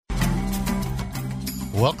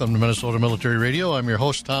Welcome to Minnesota Military Radio. I'm your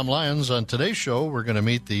host, Tom Lyons. On today's show, we're going to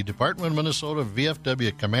meet the Department of Minnesota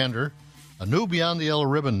VFW Commander, a new Beyond the Yellow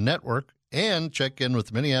Ribbon network, and check in with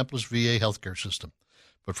the Minneapolis VA healthcare system.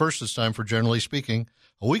 But first, it's time for Generally Speaking,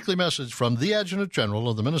 a weekly message from the Adjutant General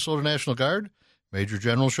of the Minnesota National Guard, Major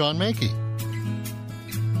General Sean Manke.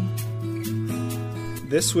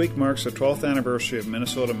 This week marks the 12th anniversary of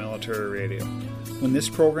Minnesota Military Radio. When this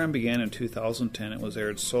program began in 2010, it was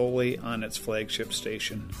aired solely on its flagship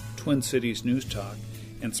station, Twin Cities News Talk,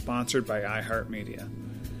 and sponsored by iHeartMedia.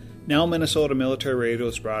 Now Minnesota Military Radio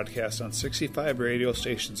is broadcast on 65 radio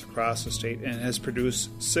stations across the state and has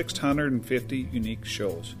produced 650 unique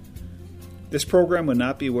shows. This program would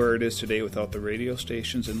not be where it is today without the radio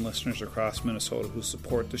stations and listeners across Minnesota who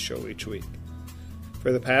support the show each week.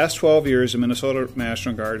 For the past 12 years, the Minnesota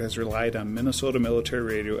National Guard has relied on Minnesota Military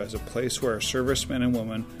Radio as a place where our servicemen and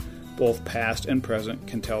women, both past and present,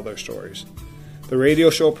 can tell their stories. The radio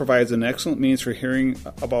show provides an excellent means for hearing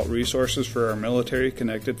about resources for our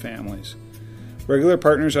military-connected families. Regular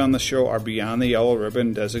partners on the show are Beyond the Yellow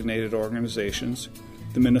Ribbon designated organizations,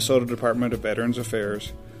 the Minnesota Department of Veterans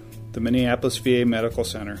Affairs, the Minneapolis VA Medical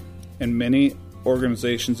Center, and many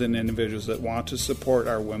organizations and individuals that want to support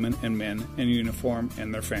our women and men in uniform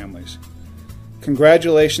and their families.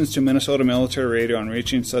 Congratulations to Minnesota Military Radio on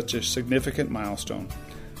reaching such a significant milestone.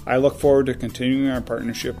 I look forward to continuing our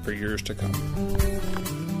partnership for years to come.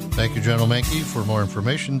 Thank you, General Manke. For more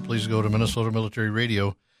information, please go to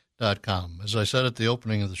minnesotamilitaryradio.com. As I said at the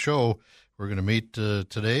opening of the show, we're going to meet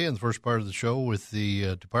today in the first part of the show with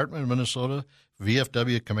the Department of Minnesota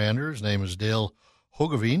VFW Commander. His name is Dale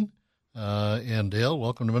Hoogeveen. And Dale,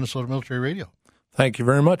 welcome to Minnesota Military Radio. Thank you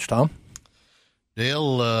very much, Tom.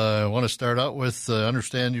 Dale, I want to start out with,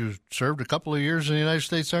 understand you served a couple of years in the United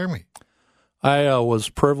States Army. I was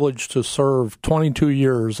privileged to serve 22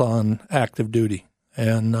 years on active duty,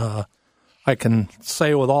 and I can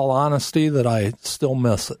say with all honesty that I still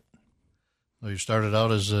miss it. Well, you started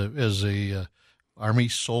out as a Army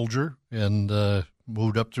soldier and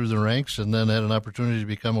moved up through the ranks and then had an opportunity to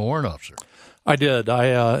become a warrant officer. I did.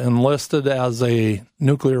 I enlisted as a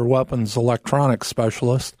nuclear weapons electronics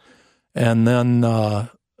specialist, and then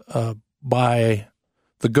by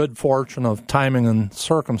the good fortune of timing and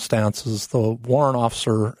circumstances, the warrant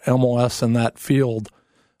officer MOS in that field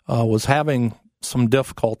was having some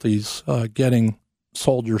difficulties getting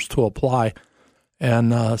soldiers to apply.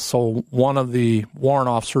 And so one of the warrant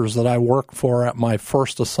officers that I worked for at my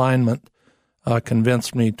first assignment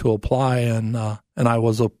convinced me to apply, and I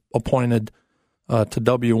was appointed to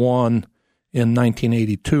W1 in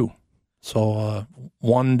 1982. So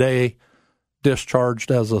one day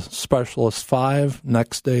discharged as a Specialist 5,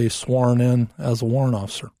 next day sworn in as a warrant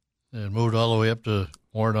officer. And moved all the way up to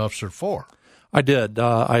Warrant Officer 4. I did.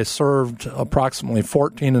 I served approximately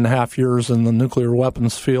 14 and a half years in the nuclear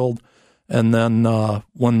weapons field, and then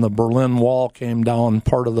when the Berlin Wall came down,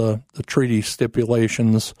 part of the treaty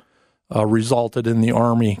stipulations resulted in the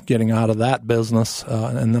Army getting out of that business,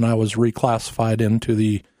 and then I was reclassified into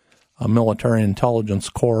the Military Intelligence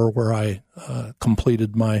Corps, where I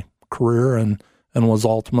completed my career and was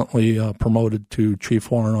ultimately promoted to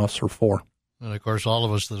Chief Warrant Officer 4. And, of course, all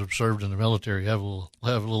of us that have served in the military have a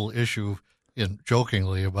little issue,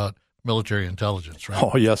 jokingly, about military intelligence, right?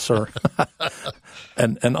 Oh, yes, sir.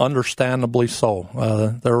 and understandably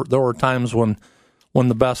so. There were times when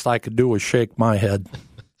the best I could do was shake my head.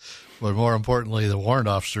 But more importantly, the warrant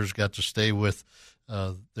officers got to stay with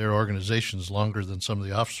their organizations longer than some of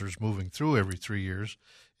the officers moving through every 3 years.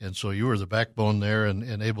 And so you were the backbone there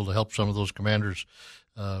and able to help some of those commanders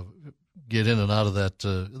get in and out of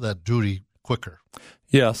that duty quicker.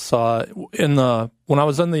 Yes. When I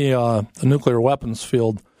was in the nuclear weapons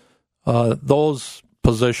field, those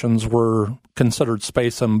positions were considered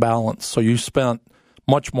space imbalanced. So you spent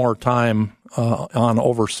much more time on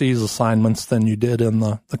overseas assignments than you did in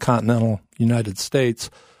the continental United States.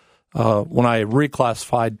 When I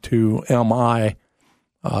reclassified to MI,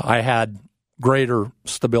 I had greater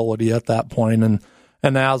stability at that point,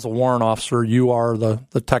 and as a warrant officer, you are the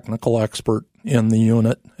technical expert in the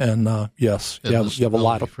unit, and yes, you have a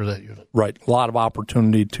lot of for that unit. Right, a lot of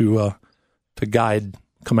opportunity to guide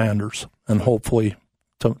commanders and hopefully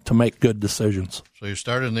to make good decisions. So you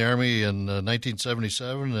started in the Army in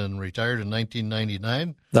 1977 and retired in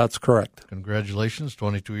 1999? That's correct. Congratulations,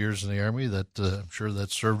 22 years in the Army. That I'm sure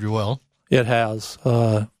that served you well. It has,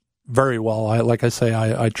 very well. Like I say,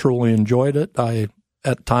 I truly enjoyed it.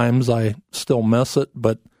 At times I still miss it,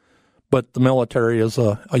 but the military is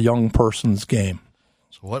a young person's game.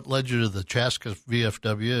 So what led you to the Chaska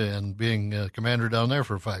VFW and being commander down there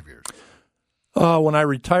for 5 years? When I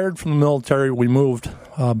retired from the military, we moved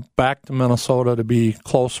back to Minnesota to be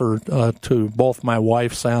closer to both my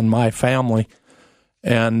wife's and my family.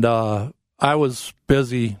 And I was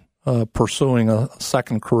busy pursuing a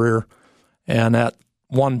second career. And at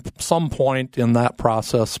some point in that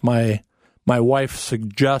process, my wife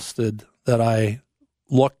suggested that I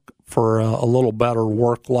look for a little better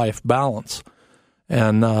work-life balance.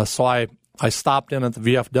 And so I stopped in at the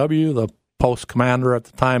VFW. The post commander at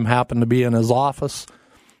the time happened to be in his office.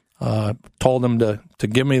 Told him to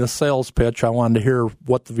give me the sales pitch. I wanted to hear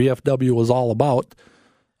what the VFW was all about,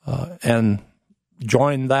 and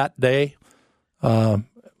joined that day.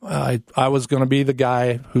 I was going to be the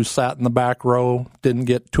guy who sat in the back row, didn't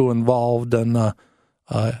get too involved, and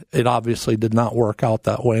it obviously did not work out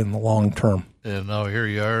that way in the long term. And now here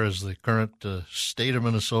you are as the current state of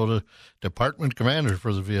Minnesota department commander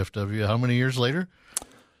for the VFW. How many years later?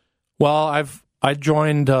 Well, I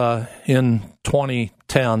joined in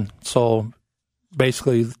 2010, so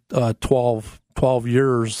basically 12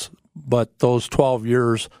 years. But those 12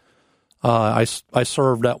 years, I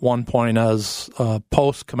served at one point as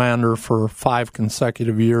post commander for 5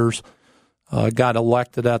 consecutive years. Got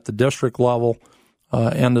elected at the district level.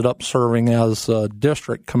 Ended up serving as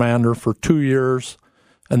district commander for 2 years,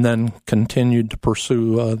 and then continued to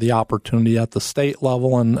pursue the opportunity at the state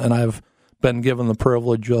level. And I've been given the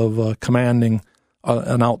privilege of commanding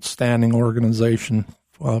an outstanding organization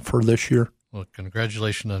for this year. Well,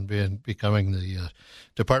 congratulations on becoming the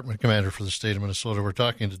department commander for the state of Minnesota. We're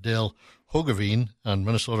talking to Dale Hoogeveen on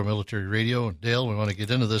Minnesota Military Radio. And Dale, we want to get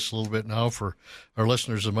into this a little bit now for our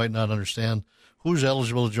listeners that might not understand. Who's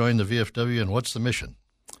eligible to join the VFW, and what's the mission?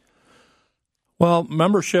 Well,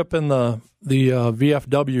 membership in the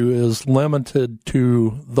VFW is limited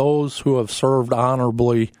to those who have served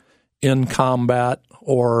honorably in combat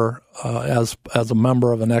or as a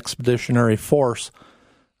member of an expeditionary force.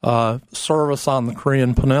 Service on the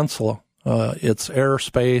Korean Peninsula, its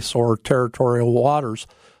airspace or territorial waters,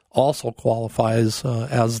 also qualifies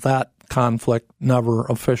as that conflict never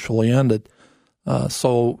officially ended.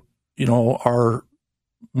 So, our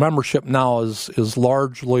membership now is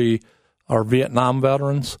largely our Vietnam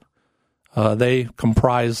veterans. They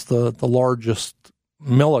comprise the largest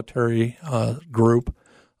military group,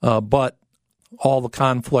 but all the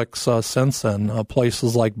conflicts since then,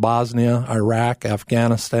 places like Bosnia, Iraq,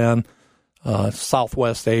 Afghanistan,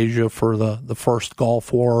 Southwest Asia for the first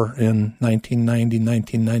Gulf War in 1990,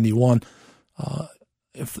 1991.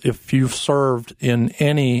 If you've served in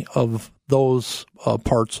any of those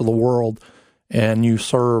parts of the world and you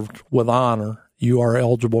served with honor, you are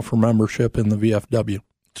eligible for membership in the VFW.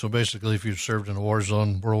 So basically, if you've served in a war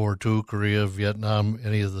zone, World War II, Korea, Vietnam,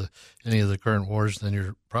 any of the current wars, then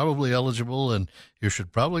you're probably eligible, and you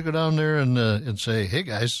should probably go down there and say, "Hey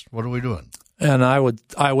guys, what are we doing?" And I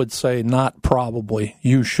would say not probably.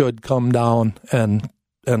 You should come down and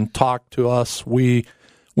talk to us. We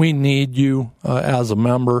need you as a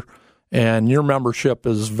member, and your membership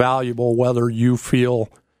is valuable whether you feel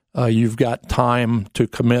you've got time to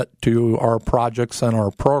commit to our projects and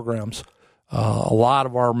our programs. A lot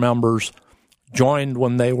of our members joined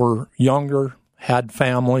when they were younger, had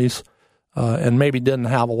families, and maybe didn't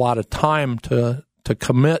have a lot of time to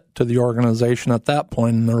commit to the organization at that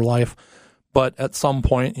point in their life. But at some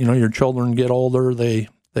point, your children get older, they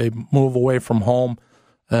move away from home,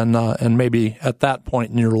 and maybe at that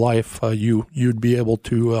point in your life, you'd be able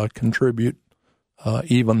to contribute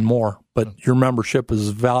even more. But your membership is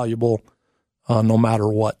valuable no matter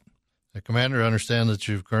what. Commander, I understand that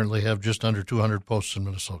you currently have just under 200 posts in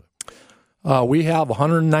Minnesota. We have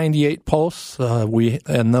 198 posts,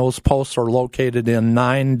 and those posts are located in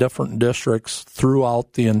 9 different districts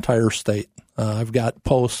throughout the entire state. I've got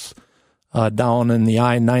posts down in the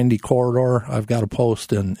I-90 corridor. I've got a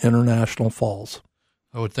post in International Falls.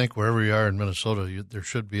 I would think wherever you are in Minnesota, there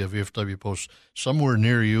should be a VFW post somewhere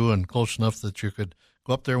near you and close enough that you could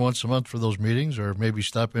go up there once a month for those meetings, or maybe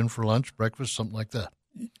stop in for lunch, breakfast, something like that.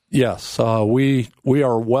 Yes, we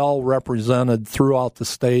are well represented throughout the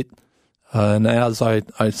state, and as I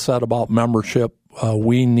said about membership,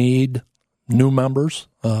 we need new members.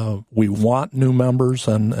 We want new members,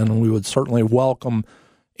 and we would certainly welcome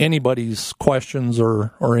anybody's questions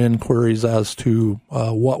or inquiries as to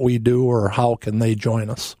what we do or how can they join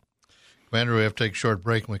us. Commander, we have to take a short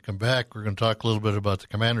break. When we come back, we're going to talk a little bit about the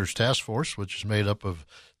Commander's Task Force, which is made up of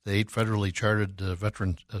the 8 federally chartered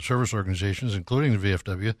veteran service organizations, including the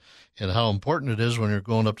VFW, and how important it is when you're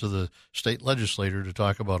going up to the state legislature to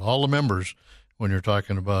talk about all the members when you're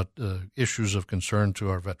talking about issues of concern to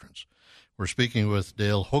our veterans. We're speaking with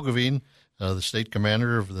Dale Hoogeveen, the state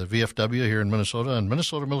commander of the VFW here in Minnesota on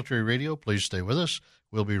Minnesota Military Radio. Please stay with us.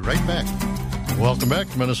 We'll be right back. Welcome back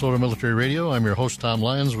to Minnesota Military Radio. I'm your host, Tom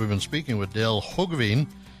Lyons. We've been speaking with Dale Hoogeveen,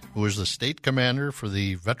 who is the state commander for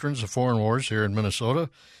the Veterans of Foreign Wars here in Minnesota.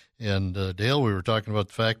 And, Dale, we were talking about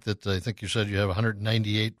the fact that I think you said you have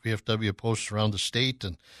 198 VFW posts around the state.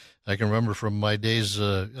 And I can remember from my days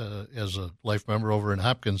as a life member over in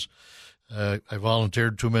Hopkins, I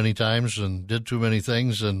volunteered too many times and did too many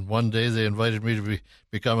things. And one day they invited me to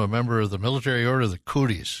become a member of the Military Order of the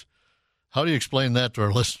Cooties. How do you explain that to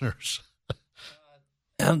our listeners?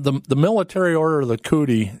 And the Military Order of the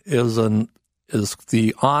Cootie is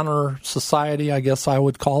the honor society, I guess I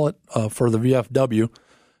would call it, for the VFW.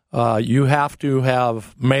 You have to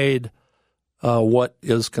have made what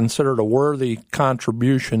is considered a worthy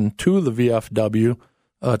contribution to the VFW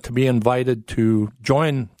to be invited to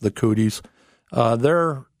join the Cooties.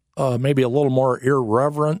 They're maybe a little more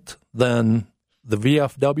irreverent than the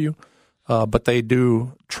VFW, but they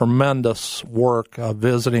do tremendous work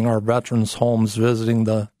visiting our veterans' homes, visiting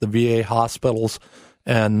the VA hospitals,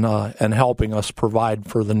 and helping us provide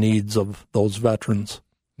for the needs of those veterans.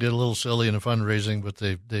 Get a little silly in the fundraising, but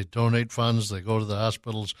they donate funds, they go to the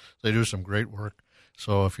hospitals, they do some great work.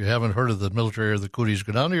 So if you haven't heard of the Military or the Cooties,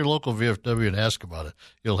 go down to your local VFW and ask about it.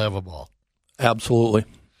 You'll have a ball. Absolutely.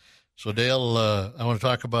 So, Dale, I want to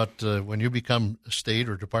talk about when you become a state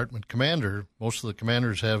or department commander, most of the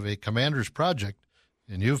commanders have a commander's project,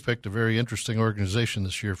 and you've picked a very interesting organization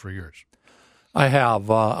this year for yours. I have.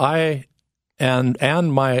 I and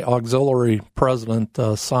my auxiliary president,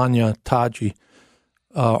 Sonia Taji,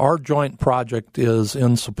 our joint project is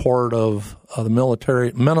in support of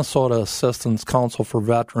the Minnesota Assistance Council for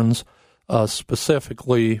Veterans,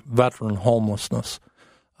 specifically veteran homelessness.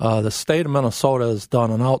 The state of Minnesota has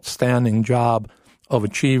done an outstanding job of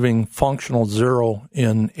achieving functional zero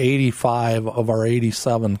in 85 of our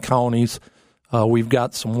 87 counties. We've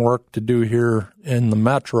got some work to do here in the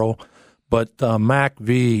metro, but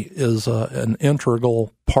MACV is an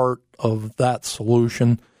integral part of that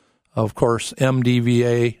solution. Of course,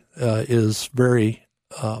 MDVA is very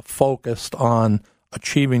focused on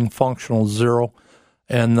achieving functional zero.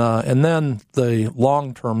 And then the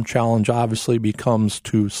long-term challenge obviously becomes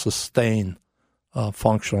to sustain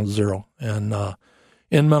functional zero. And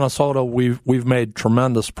in Minnesota, we've made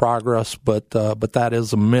tremendous progress, but that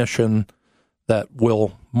is a mission that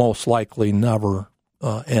will most likely never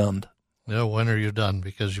end. Yeah, when are you done?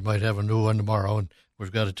 Because you might have a new one tomorrow, and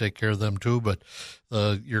we've got to take care of them too. But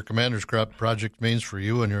your Commander's Crop project means for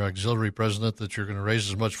you and your auxiliary president that you're going to raise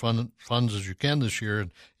as much funds as you can this year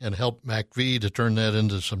and help MACV to turn that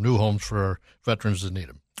into some new homes for our veterans that need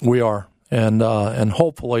them. We are, and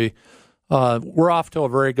hopefully we're off to a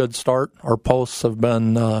very good start. Our posts have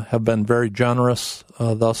been very generous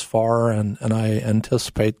thus far, and I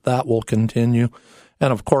anticipate that will continue.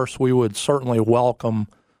 And of course, we would certainly welcome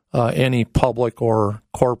any public or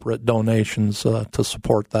corporate donations to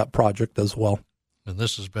support that project as well. And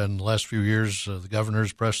this has been the last few years. The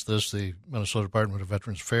governor's pressed this. The Minnesota Department of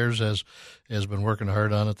Veterans Affairs has been working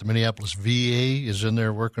hard on it. The Minneapolis VA is in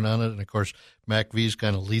there working on it. And, of course, MACV is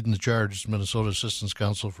kind of leading the charge. It's Minnesota Assistance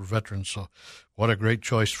Council for Veterans. So what a great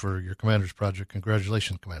choice for your Commander's Project.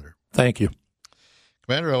 Congratulations, Commander. Thank you.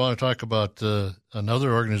 Commander, I want to talk about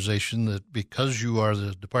another organization that, because you are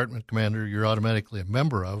the department commander, you're automatically a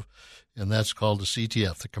member of, and that's called the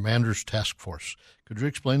CTF, the Commander's Task Force. Could you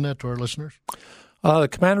explain that to our listeners? The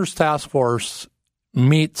Commander's Task Force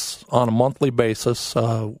meets on a monthly basis.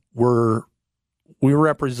 We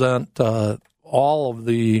represent all of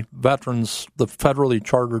the veterans, the federally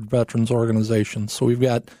chartered veterans organizations. So we've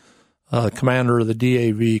got commander of the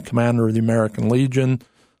DAV, commander of the American Legion,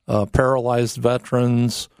 paralyzed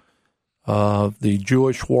veterans, the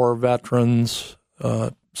Jewish war veterans.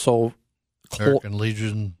 American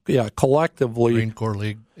Legion. Yeah, collectively. Marine Corps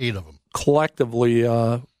League, 8 of them.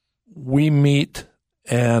 Collectively, we meet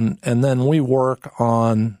and then we work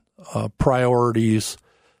on priorities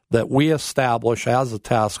that we establish as a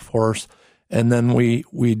task force, and then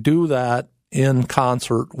we do that in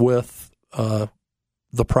concert with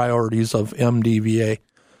the priorities of MDVA.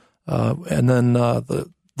 And then the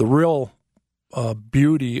real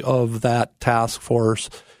beauty of that task force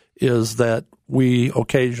is that we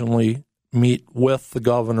occasionally meet with the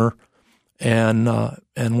governor, and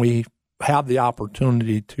we have the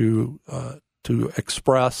opportunity to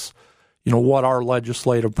express, what our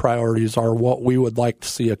legislative priorities are, what we would like to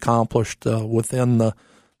see accomplished within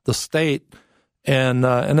the state, and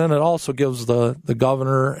then it also gives the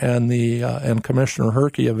governor and Commissioner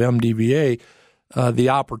Herkey of MDVA the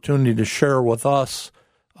opportunity to share with us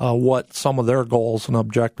what some of their goals and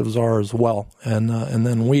objectives are as well, and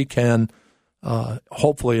then we can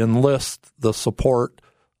hopefully enlist the support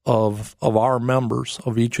of our members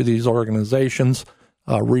of each of these organizations,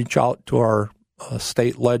 reach out to our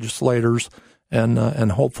state legislators,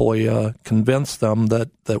 and hopefully convince them that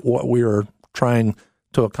what we are trying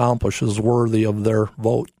to accomplish is worthy of their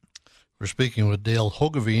vote. We're speaking with Dale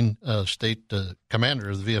Hoogeveen, state commander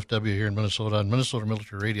of the VFW here in Minnesota on Minnesota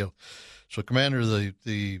Military Radio. So, Commander,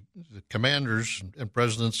 the commanders and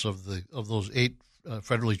presidents of those 8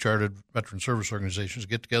 federally chartered veteran service organizations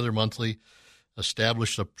get together monthly,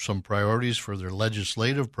 establish some priorities for their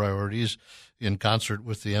legislative priorities in concert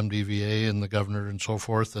with the MDVA and the governor and so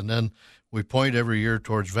forth, and then we point every year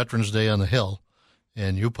towards Veterans Day on the Hill.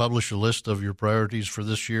 And you publish a list of your priorities for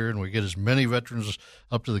this year, and we get as many veterans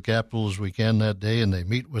up to the Capitol as we can that day, and they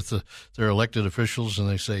meet with their elected officials, and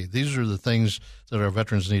they say, these are the things that our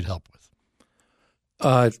veterans need help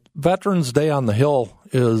with. Veterans Day on the Hill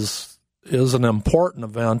is an important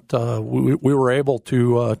event. We were able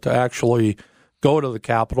to actually go to the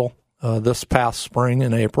Capitol this past spring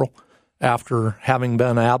in April after having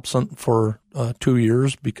been absent for 2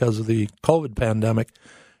 years because of the COVID pandemic,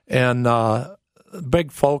 and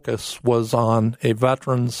big focus was on a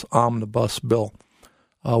veterans omnibus bill.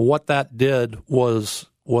 What that did was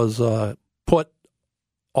put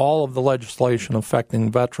all of the legislation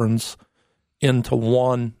affecting veterans into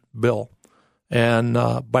one bill, and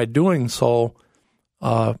by doing so,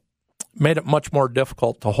 made it much more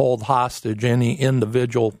difficult to hold hostage any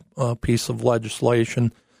individual piece of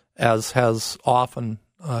legislation, as has often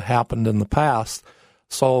happened in the past.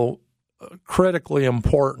 So, critically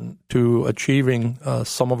important to achieving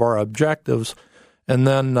some of our objectives. And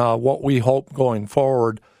then what we hope going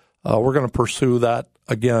forward, we're going to pursue that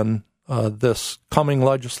again this coming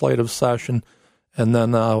legislative session. And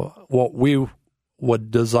then what we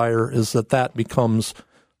would desire is that becomes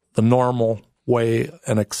the normal way,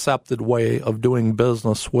 an accepted way of doing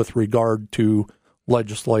business with regard to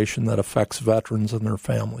legislation that affects veterans and their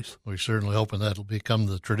families. We certainly hope that will become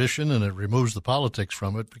the tradition, and it removes the politics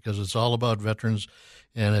from it, because it's all about veterans,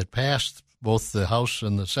 and it passed both the House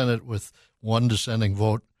and the Senate with one dissenting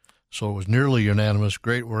vote, so it was nearly unanimous.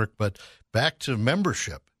 Great work. But back to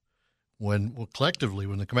membership. Collectively,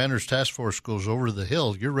 when the Commander's Task Force goes over the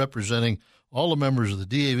Hill, you're representing all the members of the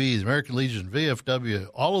DAV, the American Legion, VFW,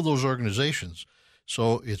 all of those organizations.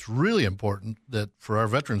 So it's really important that for our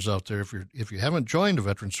veterans out there, if you haven't joined a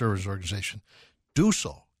veteran service organization, do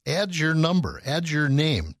so. Add your number, add your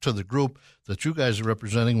name to the group that you guys are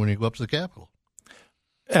representing when you go up to the Capitol.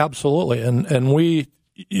 Absolutely. And we,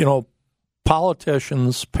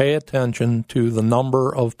 politicians pay attention to the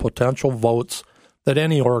number of potential votes that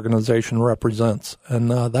any organization represents.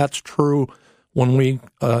 And that's true when we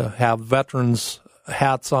have veterans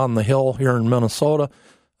hats on the Hill here in Minnesota.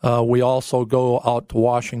 We also go out to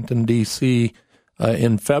Washington, D.C.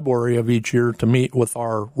 In February of each year to meet with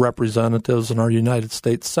our representatives and our United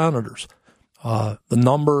States senators. The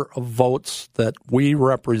number of votes that we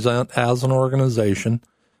represent as an organization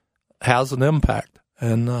has an impact,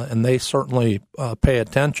 and they certainly pay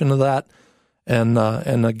attention to that.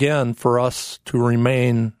 And again, for us to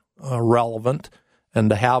remain relevant and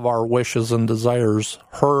to have our wishes and desires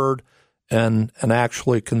heard and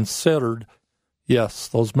actually considered, yes,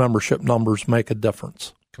 those membership numbers make a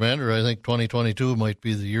difference. Commander, I think 2022 might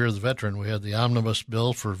be the year of the veteran. We had the omnibus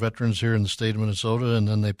bill for veterans here in the state of Minnesota, and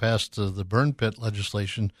then they passed the burn pit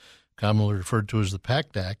legislation, commonly referred to as the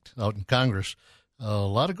PACT Act, out in Congress. A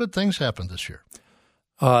lot of good things happened this year.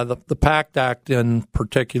 The PACT Act in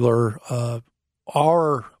particular,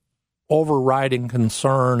 our overriding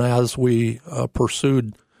concern as we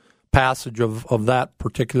pursued passage of that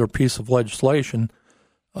particular piece of legislation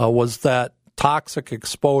was that toxic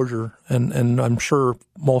exposure, and I'm sure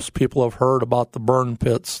most people have heard about the burn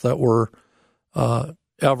pits that were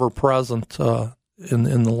ever present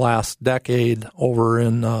in the last decade over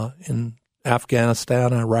in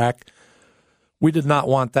Afghanistan, Iraq. We did not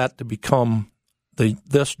want that to become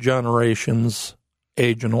this generation's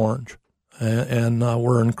Agent Orange, and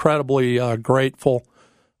we're incredibly grateful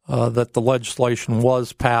that the legislation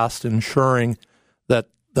was passed, ensuring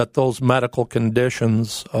that those medical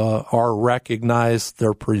conditions are recognized,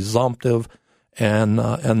 they're presumptive, and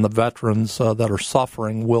the veterans that are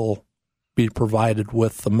suffering will be provided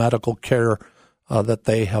with the medical care that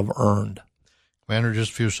they have earned. Commander,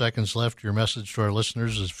 just a few seconds left. Your message to our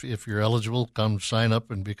listeners is, if you're eligible, come sign up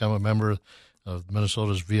and become a member of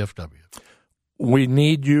Minnesota's VFW. We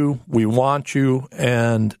need you, we want you,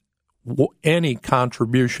 and any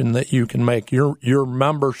contribution that you can make. Your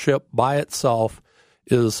membership by itself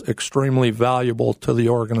is extremely valuable to the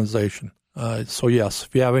organization. So yes,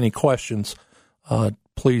 if you have any questions,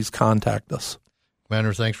 please contact us.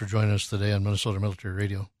 Commander, thanks for joining us today on Minnesota Military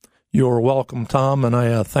Radio. You're welcome, Tom, and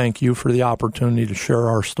I thank you for the opportunity to share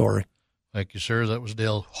our story. Thank you, sir. That was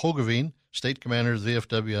Dale Hoogeveen, State Commander of the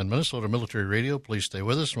VFW on Minnesota Military Radio. Please stay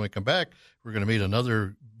with us. When we come back, we're going to meet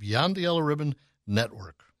another Beyond the Yellow Ribbon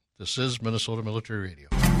Network. This is Minnesota Military Radio.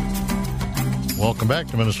 Welcome back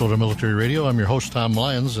to Minnesota Military Radio. I'm your host, Tom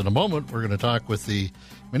Lyons. In a moment, we're going to talk with the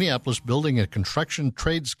Minneapolis Building and Construction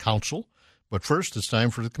Trades Council. But first, it's time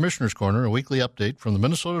for the Commissioner's Corner, a weekly update from the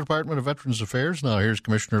Minnesota Department of Veterans Affairs. Now, here's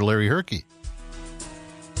Commissioner Larry Herke.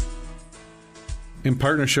 In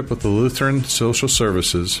partnership with the Lutheran Social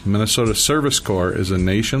Services, Minnesota Service Corps is a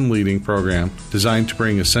nation-leading program designed to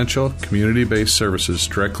bring essential community-based services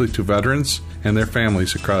directly to veterans and their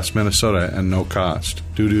families across Minnesota at no cost.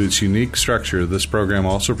 Due to its unique structure, this program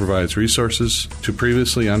also provides resources to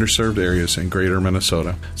previously underserved areas in greater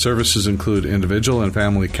Minnesota. Services include individual and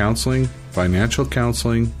family counseling, financial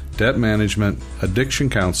counseling, debt management,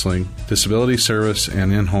 addiction counseling, disability service,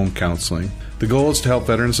 and in-home counseling. The goal is to help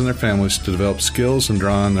veterans and their families to develop skills and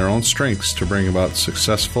draw on their own strengths to bring about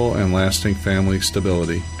successful and lasting family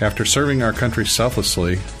stability. After serving our country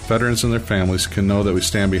selflessly, veterans and their families can know that we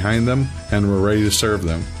stand behind them and we're ready to serve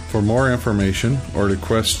them. For more information or to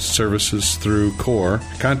request services through CORE,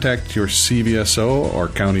 contact your CVSO or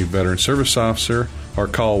County Veteran Service Officer or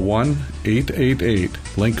call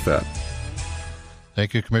 1-888-LINK-VET.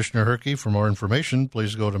 Thank you, Commissioner Herke. For more information,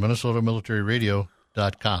 please go to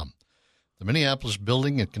MinnesotaMilitaryRadio.com. The Minneapolis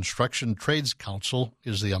Building and Construction Trades Council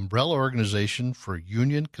is the umbrella organization for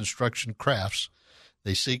union construction crafts.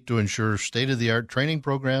 They seek to ensure state-of-the-art training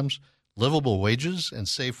programs, livable wages, and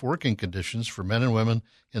safe working conditions for men and women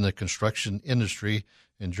in the construction industry.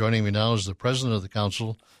 And joining me now is the president of the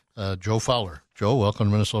council, Joe Fowler. Joe, welcome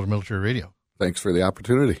to Minnesota Military Radio. Thanks for the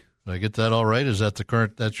opportunity. Did I get that all right? Is that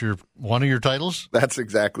that's one of your titles? That's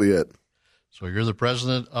exactly it. So you're the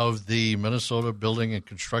president of the Minnesota Building and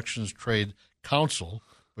Construction Trade Council,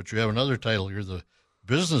 but you have another title. You're the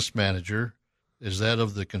business manager. Is that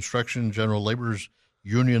of the Construction General Laborers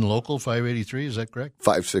Union Local 583? Is that correct?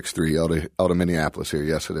 563 out of Minneapolis here.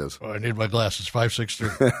 Yes, it is. Oh, I need my glasses.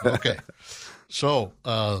 563. Okay. So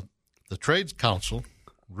the Trades Council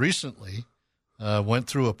recently went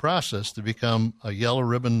through a process to become a Yellow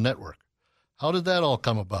Ribbon Network. How did that all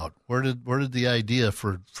come about? Where did the idea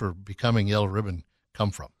for becoming Yellow Ribbon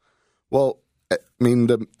come from? Well, I mean,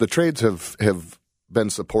 the trades have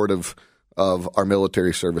been supportive of our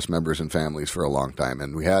military service members and families for a long time,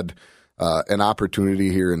 and we had an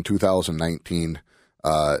opportunity here in 2019.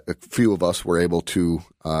 A few of us were able to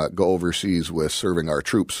go overseas with serving our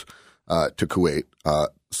troops to Kuwait,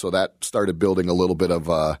 so that started building a little bit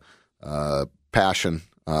of passion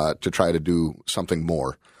to try to do something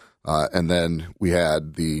more. And then we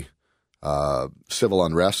had the civil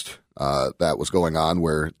unrest that was going on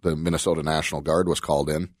where the Minnesota National Guard was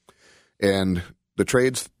called in. And the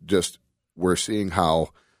trades just were seeing how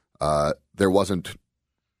there wasn't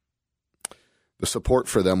 – the support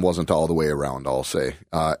for them wasn't all the way around, I'll say.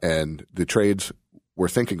 And the trades were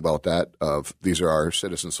thinking about that of these are our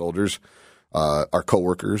citizen soldiers, our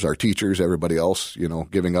coworkers, our teachers, everybody else,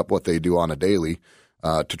 giving up what they do on a daily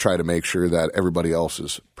to try to make sure that everybody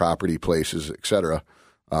else's property, places, et cetera,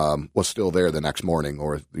 was still there the next morning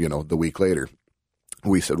or, the week later.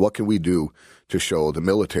 We said, what can we do to show the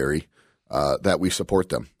military that we support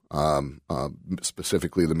them,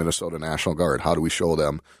 specifically the Minnesota National Guard? How do we show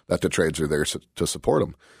them that the trades are there to support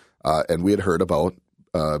them? And we had heard about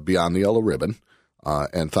Beyond the Yellow Ribbon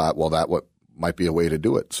and thought, well, that might be a way to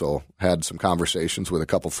do it. So had some conversations with a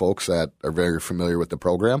couple folks that are very familiar with the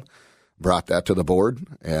program. Brought that to the board,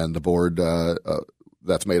 and the board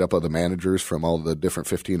that's made up of the managers from all the different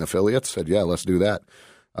 15 affiliates said, yeah, let's do that.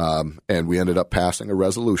 And we ended up passing a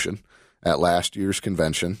resolution at last year's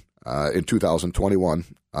convention in 2021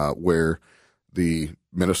 where the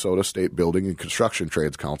Minnesota State Building and Construction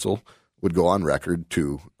Trades Council would go on record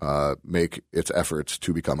to make its efforts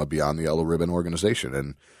to become a Beyond the Yellow Ribbon organization.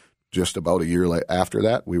 And just about a year after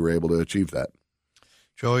that, we were able to achieve that.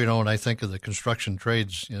 Joe, when I think of the construction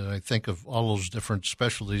trades, I think of all those different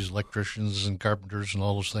specialties, electricians and carpenters and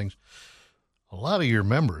all those things. A lot of your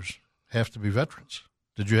members have to be veterans.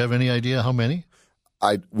 Did you have any idea how many?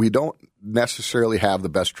 We don't necessarily have the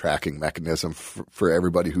best tracking mechanism for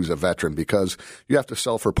everybody who's a veteran because you have to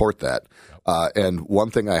self-report that. Yep. And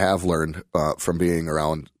one thing I have learned from being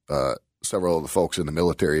around several of the folks in the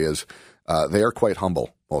military is they are quite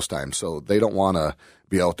humble most times. So they don't want to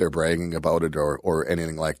be out there bragging about it or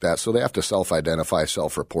anything like that. So they have to self-identify,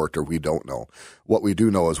 self-report, or we don't know. What we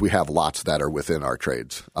do know is we have lots that are within our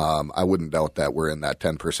trades. I wouldn't doubt that we're in that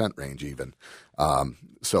 10% range even.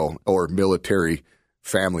 Or military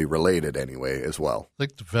family related anyway as well. I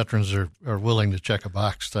think the veterans are willing to check a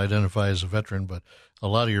box to identify as a veteran, but a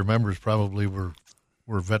lot of your members probably were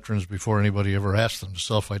veterans before anybody ever asked them to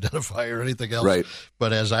self-identify or anything else. Right.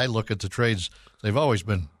 But as I look at the trades, they've always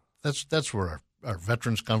been, that's where our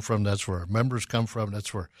veterans come from. That's where our members come from.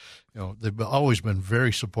 That's where, they've always been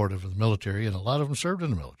very supportive of the military, and a lot of them served in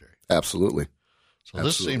the military. Absolutely. So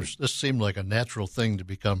this seemed like a natural thing to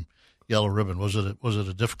become Yellow Ribbon. Was it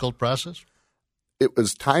a difficult process? It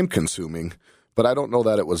was time consuming, but I don't know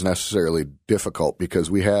that it was necessarily difficult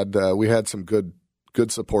because we had some good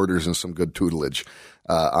supporters and some good tutelage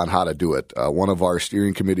on how to do it. One of our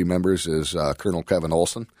steering committee members is Colonel Kevin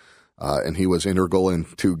Olson, and he was integral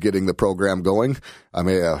into getting the program going. I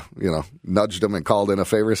may have, nudged him and called in a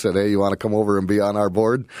favor, said, "Hey, you want to come over and be on our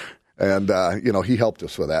board?" And he helped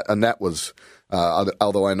us with that. Annette was,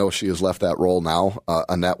 although I know she has left that role now,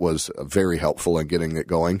 Annette was very helpful in getting it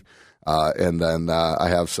going. And then I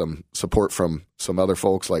have some support from some other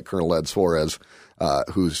folks like Colonel Ed Suarez,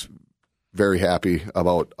 who's very happy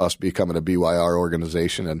about us becoming a BYR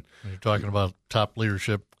organization. And you're talking about top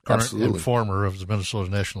leadership, current absolutely. and former of the Minnesota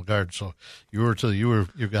National Guard. So you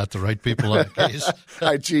got the right people on the case.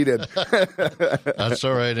 I cheated. That's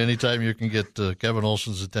all right. Anytime you can get Kevin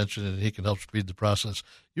Olson's attention and he can help speed the process,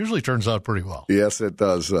 usually turns out pretty well. Yes, it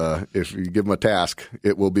does. If you give him a task,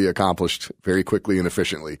 it will be accomplished very quickly and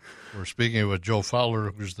efficiently. We're speaking with Joe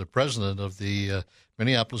Fowler, who's the president of the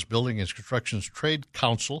Minneapolis Building and Construction Trade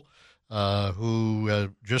Council, who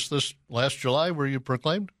just this last July were you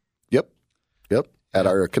proclaimed? Yep, at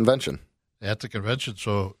our convention. At the convention,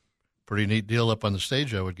 so pretty neat deal up on the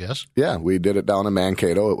stage, I would guess. Yeah, we did it down in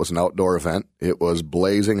Mankato. It was an outdoor event. It was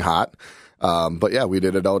blazing hot. But yeah, we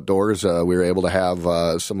did it outdoors. We were able to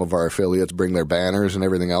have some of our affiliates bring their banners and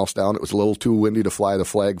everything else down. It was a little too windy to fly the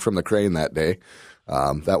flag from the crane that day.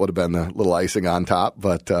 That would have been a little icing on top,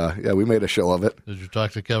 but yeah, we made a show of it. Did you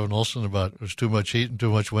talk to Kevin Olson about it was too much heat and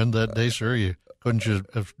too much wind that day, sir? Couldn't you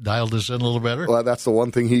have dialed this in a little better? Well, that's the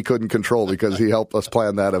one thing he couldn't control because he helped us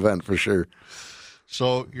plan that event for sure.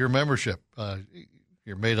 So your membership,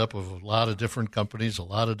 you're made up of a lot of different companies, a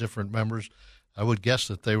lot of different members. I would guess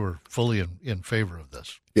that they were fully in favor of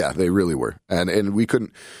this. Yeah, they really were. And we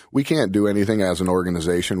can't do anything as an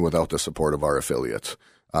organization without the support of our affiliates.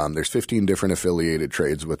 There's 15 different affiliated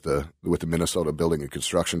trades with the Minnesota Building and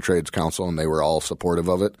Construction Trades Council, and they were all supportive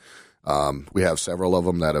of it. We have several of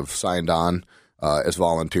them that have signed on as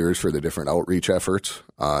volunteers for the different outreach efforts,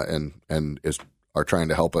 and are trying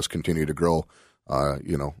to help us continue to grow,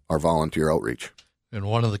 our volunteer outreach. And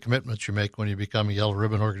one of the commitments you make when you become a Yellow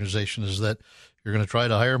Ribbon organization is that you're going to try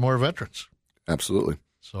to hire more veterans. Absolutely.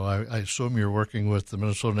 So I assume you're working with the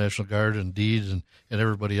Minnesota National Guard and DEED and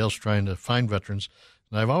everybody else trying to find veterans.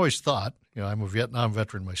 And I've always thought, I'm a Vietnam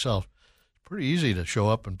veteran myself, it's pretty easy to show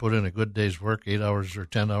up and put in a good day's work, 8 hours or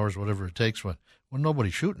 10 hours, whatever it takes, when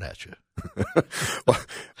nobody's shooting at you.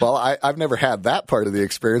 Well, I've never had that part of the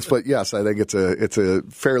experience, but yes, I think it's a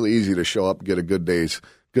fairly easy to show up, get a good day's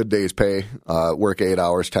pay, work 8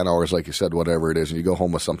 hours, 10 hours, like you said, whatever it is, and you go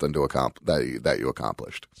home with something that you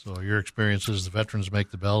accomplished. So your experience is the veterans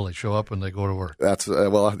make the bell, they show up, and they go to work. That's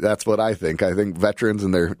what I think. I think veterans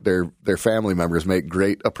and their family members make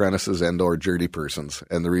great apprentices and or journey persons,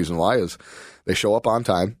 and the reason why is they show up on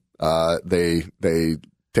time, they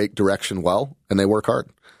take direction well, and they work hard.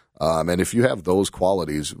 And if you have those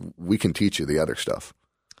qualities, we can teach you the other stuff.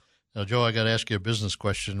 Now, Joe, I got to ask you a business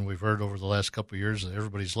question. We've heard over the last couple of years that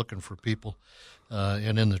everybody's looking for people.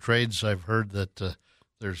 And in the trades, I've heard that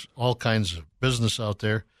there's all kinds of business out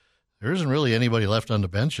there. There isn't really anybody left on the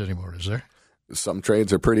bench anymore, is there? Some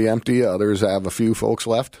trades are pretty empty. Others have a few folks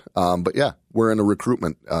left. But, yeah, we're in a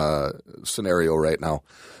recruitment scenario right now.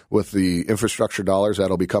 With the infrastructure dollars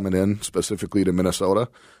that'll be coming in specifically to Minnesota,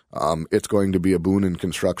 it's going to be a boon in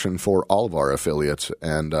construction for all of our affiliates.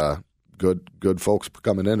 And good folks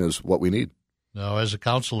coming in is what we need. Now, as a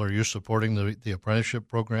council, are you supporting the apprenticeship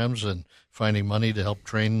programs and finding money to help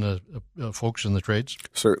train folks in the trades?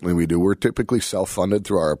 Certainly we do. We're typically self-funded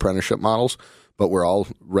through our apprenticeship models, but we're all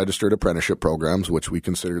registered apprenticeship programs, which we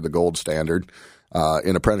consider the gold standard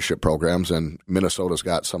in apprenticeship programs, and Minnesota's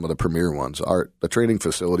got some of the premier ones. The training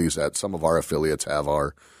facilities that some of our affiliates have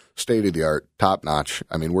are state-of-the-art, top-notch.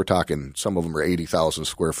 I mean, we're talking some of them are 80,000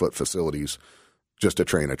 square foot facilities just to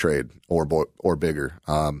train a trade or bigger.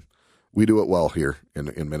 We do it well here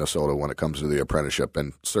in Minnesota when it comes to the apprenticeship,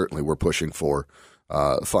 and certainly we're pushing for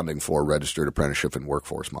funding for registered apprenticeship and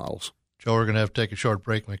workforce models. Joe, we're going to have to take a short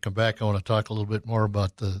break. When we come back, I want to talk a little bit more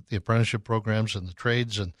about the apprenticeship programs and the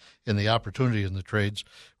trades and the opportunity in the trades.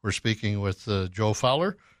 We're speaking with Joe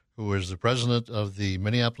Fowler, who is the president of the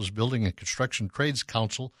Minneapolis Building and Construction Trades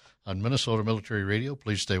Council on Minnesota Military Radio.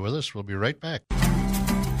 Please stay with us. We'll be right back.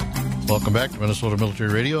 Welcome back to Minnesota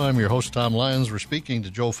Military Radio. I'm your host, Tom Lyons. We're speaking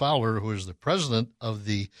to Joe Fowler, who is the president of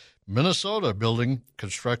the Minnesota Building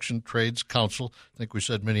Construction Trades Council. I think we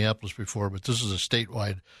said Minneapolis before, but this is a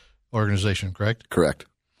statewide organization, correct? Correct.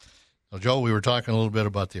 Now, Joe, we were talking a little bit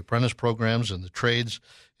about the apprentice programs and the trades.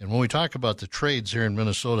 And when we talk about the trades here in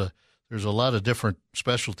Minnesota, there's a lot of different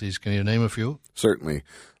specialties. Can you name a few? Certainly.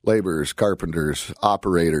 Laborers, carpenters,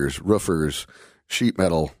 operators, roofers, sheet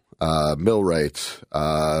metal, millwrights,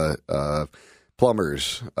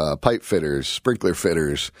 plumbers, pipe fitters, sprinkler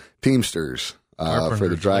fitters, teamsters for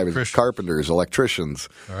the driving, carpenters, electricians.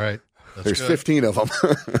 All right. There's good. 15 of them.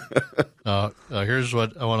 Here's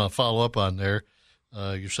what I want to follow up on there.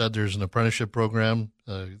 You said there's an apprenticeship program.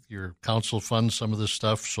 Your council funds some of this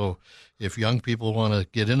stuff. So if young people want to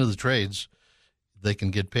get into the trades, they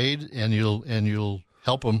can get paid, and you'll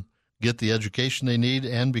help them get the education they need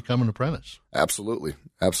and become an apprentice. Absolutely.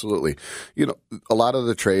 Absolutely. You know, a lot of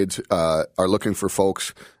the trades are looking for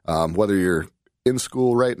folks, whether you're in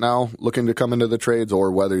school right now looking to come into the trades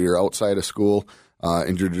or whether you're outside of school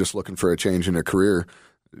and you're just looking for a change in a career.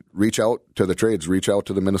 Reach out to the trades. Reach out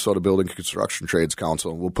to the Minnesota Building Construction Trades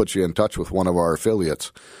Council. We'll put you in touch with one of our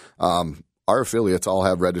affiliates. Our affiliates all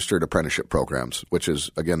have registered apprenticeship programs, which is,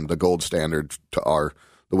 again, the gold standard to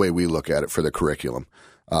the way we look at it for the curriculum.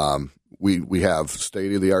 We have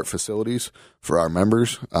state-of-the-art facilities for our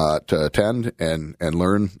members to attend and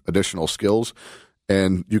learn additional skills.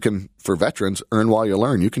 And you can, for veterans, earn while you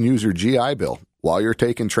learn. You can use your GI Bill while you're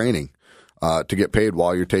taking training to get paid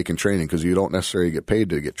while you're taking training, because you don't necessarily get paid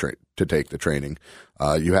to take the training.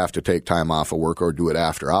 You have to take time off of work or do it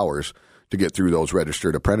after hours to get through those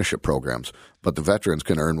registered apprenticeship programs. But the veterans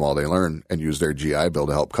can earn while they learn and use their GI Bill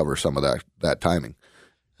to help cover some of that timing.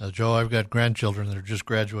 Joe, I've got grandchildren that are just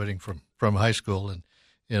graduating from high school, and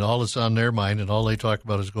all that's on their mind and all they talk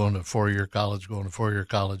about is going to four-year college.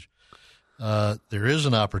 There is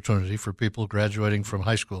an opportunity for people graduating from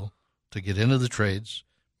high school to get into the trades,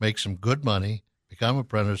 make some good money, become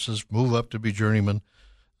apprentices, move up to be journeymen,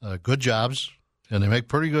 good jobs, and they make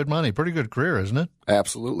pretty good money, pretty good career, isn't it?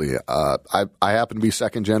 Absolutely. I happen to be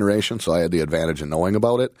second generation, so I had the advantage of knowing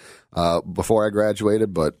about it before I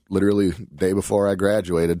graduated, but literally day before I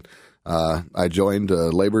graduated, I joined a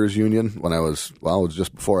laborers union when it was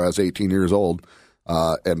just before I was 18 years old,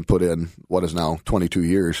 and put in what is now 22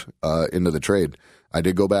 years into the trade. I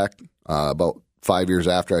did go back about 5 years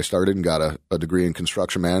after I started and got a degree in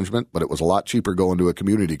construction management, but it was a lot cheaper going to a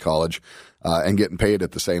community college and getting paid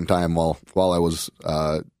at the same time while I was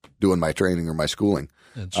doing my training or my schooling.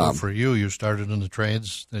 And so for you started in the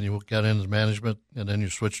trades, then you got into management, and then you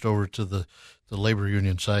switched over to the labor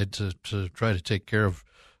union side to try to take care of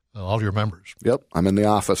all your members. Yep, I'm in the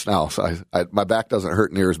office now, so my back doesn't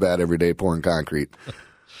hurt near as bad every day pouring concrete.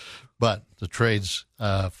 But the trades,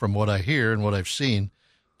 from what I hear and what I've seen,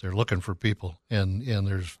 they're looking for people, and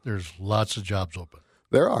there's lots of jobs open.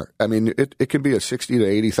 There are. I mean, it can be a $60,000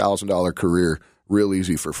 to $80,000 career real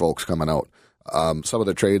easy for folks coming out. Some of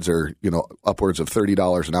the trades are, upwards of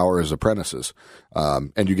 $30 an hour as apprentices,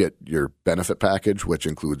 and you get your benefit package, which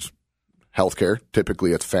includes health care.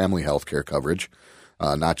 Typically, it's family health care coverage,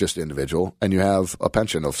 not just individual, and you have a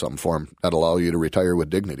pension of some form that allow you to retire with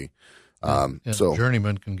dignity. So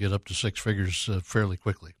journeyman can get up to six figures fairly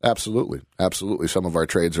quickly. Absolutely. Some of our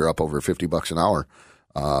trades are up over $50 an hour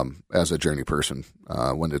as a journey person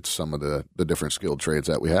when it's some of the different skilled trades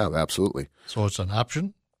that we have. Absolutely. So it's an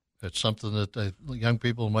option. It's something that young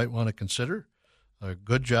people might want to consider.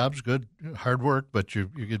 Good jobs, good hard work, but you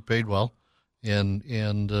get paid well.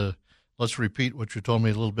 And let's repeat what you told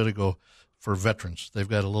me a little bit ago. For veterans, they've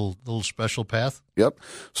got a little special path. Yep.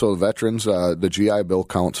 So veterans, the GI Bill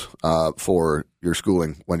counts for your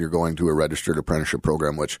schooling when you're going to a registered apprenticeship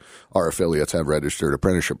program, which our affiliates have registered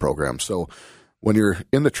apprenticeship programs. So when you're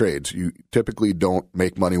in the trades, you typically don't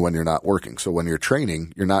make money when you're not working. So when you're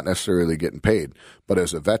training, you're not necessarily getting paid. But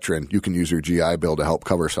as a veteran, you can use your GI Bill to help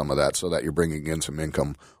cover some of that so that you're bringing in some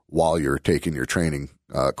income while you're taking your training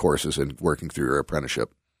courses and working through your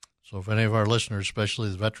apprenticeship. So if any of our listeners, especially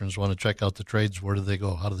the veterans, want to check out the trades, where do they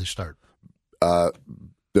go? How do they start?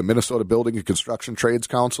 The Minnesota Building and Construction Trades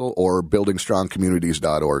Council or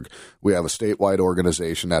buildingstrongcommunities.org. We have a statewide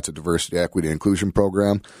organization that's a diversity, equity, inclusion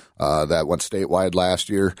program that went statewide last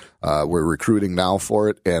year. We're recruiting now for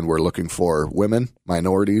it, and we're looking for women,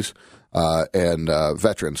 minorities, and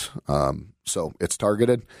veterans. So it's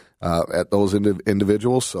targeted at those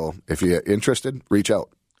individuals. So if you're interested, reach out.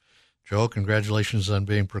 Joe, congratulations on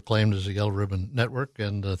being proclaimed as a Yellow Ribbon Network,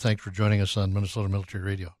 and thanks for joining us on Minnesota Military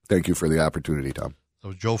Radio. Thank you for the opportunity, Tom. That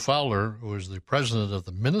was Joe Fowler, who is the president of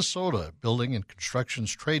the Minnesota Building and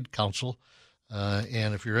Constructions Trade Council.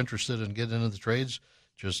 And if you're interested in getting into the trades,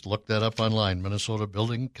 just look that up online, Minnesota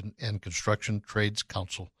Building and Construction Trades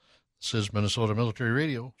Council. This is Minnesota Military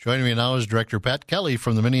Radio. Joining me now is Director Pat Kelly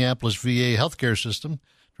from the Minneapolis VA Healthcare System.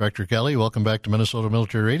 Director Kelly, welcome back to Minnesota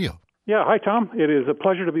Military Radio. Yeah, hi, Tom. It is a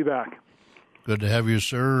pleasure to be back. Good to have you,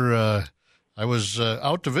 sir. I was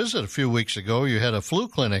out to visit a few weeks ago. You had a flu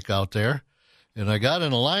clinic out there, and I got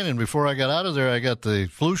in a line, and before I got out of there, I got the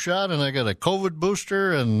flu shot, and I got a COVID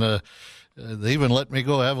booster, and they even let me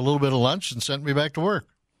go have a little bit of lunch and sent me back to work.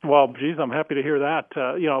 Well, geez, I'm happy to hear that.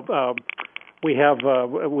 We have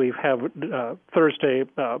Thursday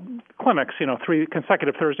clinics. 3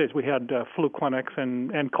 consecutive Thursdays we had flu clinics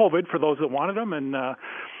and COVID for those that wanted them, and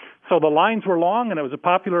so the lines were long, and it was a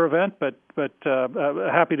popular event. But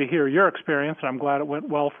happy to hear your experience, and I'm glad it went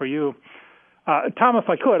well for you. Tom, if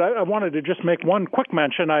I could, I wanted to just make one quick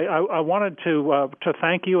mention. I wanted to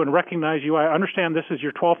thank you and recognize you. I understand this is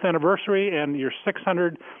your 12th anniversary and your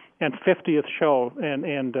 650th show,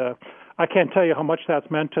 and I can't tell you how much that's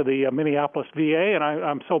meant to the Minneapolis VA, and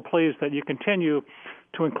I'm so pleased that you continue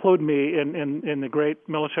to include me in the great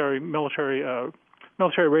military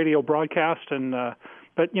radio broadcast. And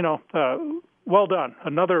well done.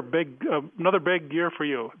 Another big year for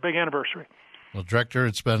you. Big anniversary. Well, Director,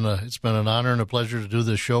 it's been an honor and a pleasure to do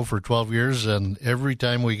this show for 12 years, and every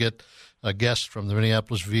time we get a guest from the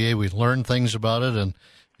Minneapolis VA, we learn things about it, and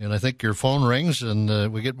I think your phone rings,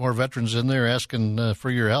 and we get more veterans in there asking for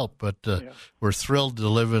your help. But we're thrilled to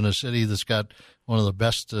live in a city that's got one of the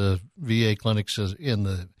best VA clinics in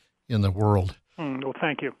the world. Well,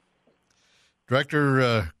 thank you.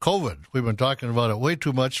 Director, COVID, we've been talking about it way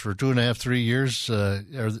too much for 2.5, 3 years.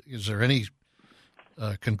 Is there any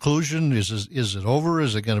conclusion? Is it over?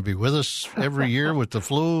 Is it going to be with us every year with the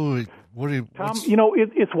flu? Tom,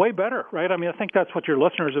 it's way better, right? I mean, I think that's what your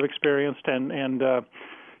listeners have experienced, and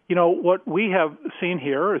what we have seen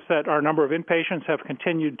here is that our number of inpatients have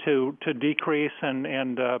continued to decrease,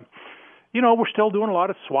 and we're still doing a lot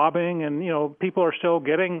of swabbing, and people are still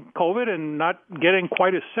getting COVID and not getting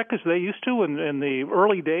quite as sick as they used to in the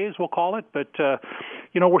early days, we'll call it. But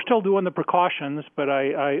we're still doing the precautions. But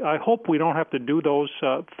I hope we don't have to do those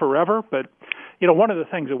forever. But one of the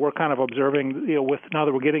things that we're kind of observing, with now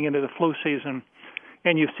that we're getting into the flu season,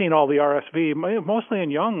 and you've seen all the RSV, mostly in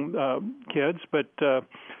young kids, but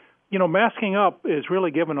masking up is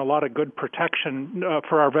really given a lot of good protection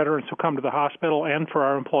for our veterans who come to the hospital and for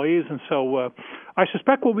our employees. And so I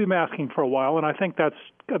suspect we'll be masking for a while, and I think that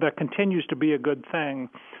continues to be a good thing.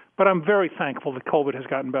 But I'm very thankful that COVID has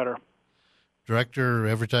gotten better. Director,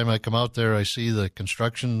 every time I come out there, I see the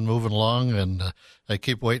construction moving along, and I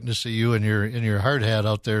keep waiting to see you in your hard hat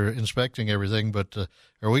out there inspecting everything. But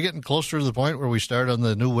are we getting closer to the point where we start on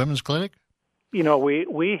the new women's clinic?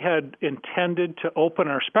 We had intended to open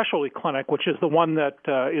our specialty clinic, which is the one that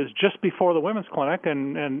is just before the women's clinic,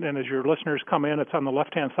 and as your listeners come in, it's on the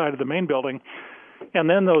left-hand side of the main building. And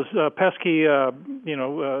then those pesky,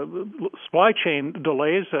 supply chain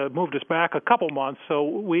delays moved us back a couple months. So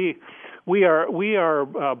we are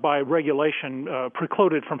by regulation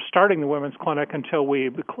precluded from starting the women's clinic until we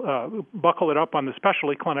buckle it up on the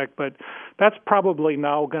specialty clinic. But that's probably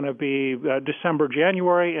now going to be December,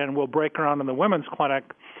 January, and we'll break ground on the women's clinic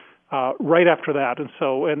right after that. And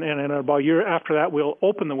so, and in about a year after that, we'll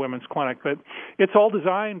open the women's clinic. But it's all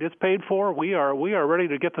designed, it's paid for. We are ready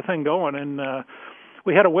to get the thing going. And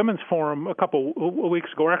we had a women's forum a couple of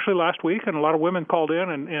weeks ago, or actually last week, and a lot of women called in,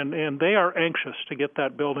 and they are anxious to get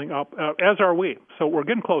that building up, as are we. So we're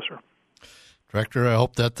getting closer. Director, I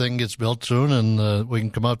hope that thing gets built soon, and we can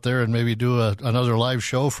come out there and maybe do another live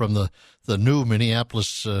show from the new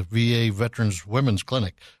Minneapolis VA Veterans Women's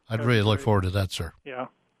Clinic. I'd really look forward to that, sir. Yeah.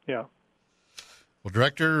 Well,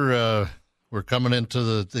 Director, we're coming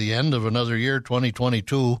into the end of another year,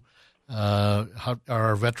 2022. How are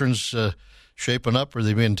our veterans shaping up? Are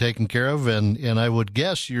they being taken care of? And I would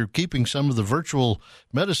guess you're keeping some of the virtual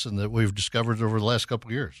medicine that we've discovered over the last couple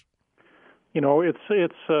of years.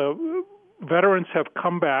 It's veterans have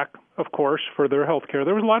come back, of course, for their health care.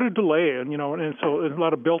 There was a lot of delay, and so there's a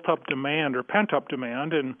lot of built-up demand or pent-up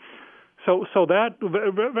demand, and so that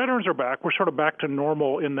veterans are back. We're sort of back to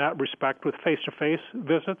normal in that respect with face-to-face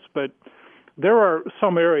visits, but there are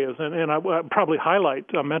some areas, and I would probably highlight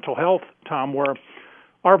mental health, Tom, where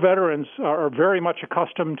our veterans are very much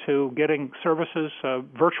accustomed to getting services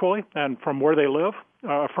virtually and from where they live,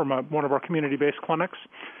 from one of our community-based clinics.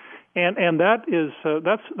 And that is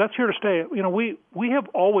that's here to stay. You know, we have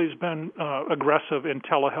always been aggressive in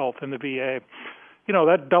telehealth in the VA. You know,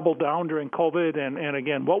 that doubled down during COVID, and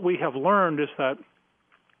again, what we have learned is that,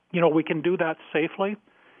 you know, we can do that safely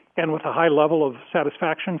and with a high level of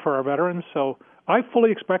satisfaction for our veterans. So I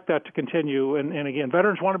fully expect that to continue. And again,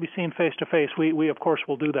 veterans want to be seen face to face. We of course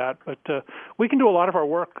will do that, but we can do a lot of our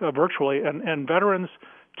work virtually, and veterans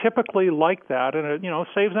typically like that, and it, you know,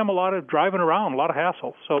 saves them a lot of driving around, a lot of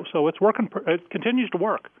hassle. So it's working. It continues to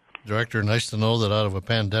work. Director, nice to know that out of a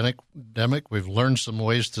pandemic, we've learned some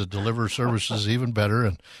ways to deliver services even better,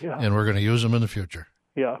 and we're going to use them in the future.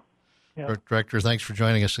 Yeah. Director, thanks for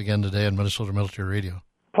joining us again today on Minnesota Military Radio.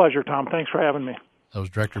 Pleasure, Tom. Thanks for having me. That was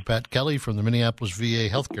Director Pat Kelly from the Minneapolis VA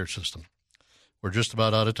Healthcare System. We're just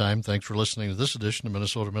about out of time. Thanks for listening to this edition of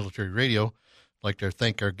Minnesota Military Radio. I'd like to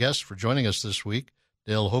thank our guests for joining us this week.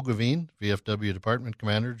 Dale Hogeveen, VFW Department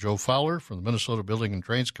Commander, Joe Fowler from the Minnesota Building and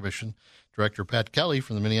Trains Commission, Director Pat Kelly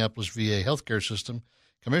from the Minneapolis VA Healthcare System,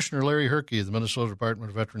 Commissioner Larry Herkey of the Minnesota Department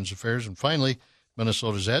of Veterans Affairs, and finally,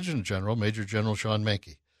 Minnesota's Adjutant General, Major General Sean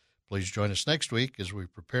Menke. Please join us next week as we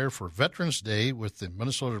prepare for Veterans Day with the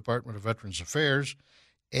Minnesota Department of Veterans Affairs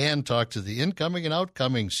and talk to the incoming and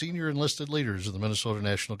outgoing senior enlisted leaders of the Minnesota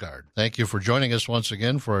National Guard. Thank you for joining us once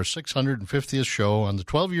again for our 650th show on the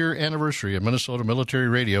 12-year anniversary of Minnesota Military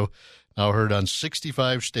Radio, now heard on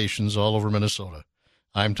 65 stations all over Minnesota.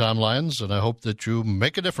 I'm Tom Lyons, and I hope that you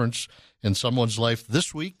make a difference in someone's life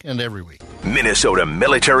this week and every week. Minnesota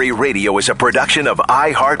Military Radio is a production of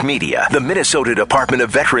iHeartMedia, the Minnesota Department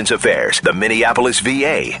of Veterans Affairs, the Minneapolis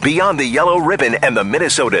VA, Beyond the Yellow Ribbon, and the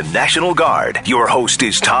Minnesota National Guard. Your host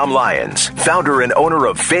is Tom Lyons, founder and owner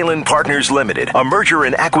of Phelan Partners Limited, a merger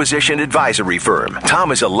and acquisition advisory firm.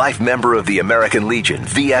 Tom is a life member of the American Legion,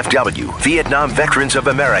 VFW, Vietnam Veterans of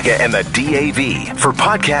America, and the DAV. For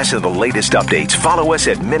podcasts and the latest updates, follow us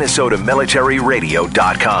at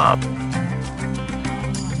MinnesotaMilitaryRadio.com.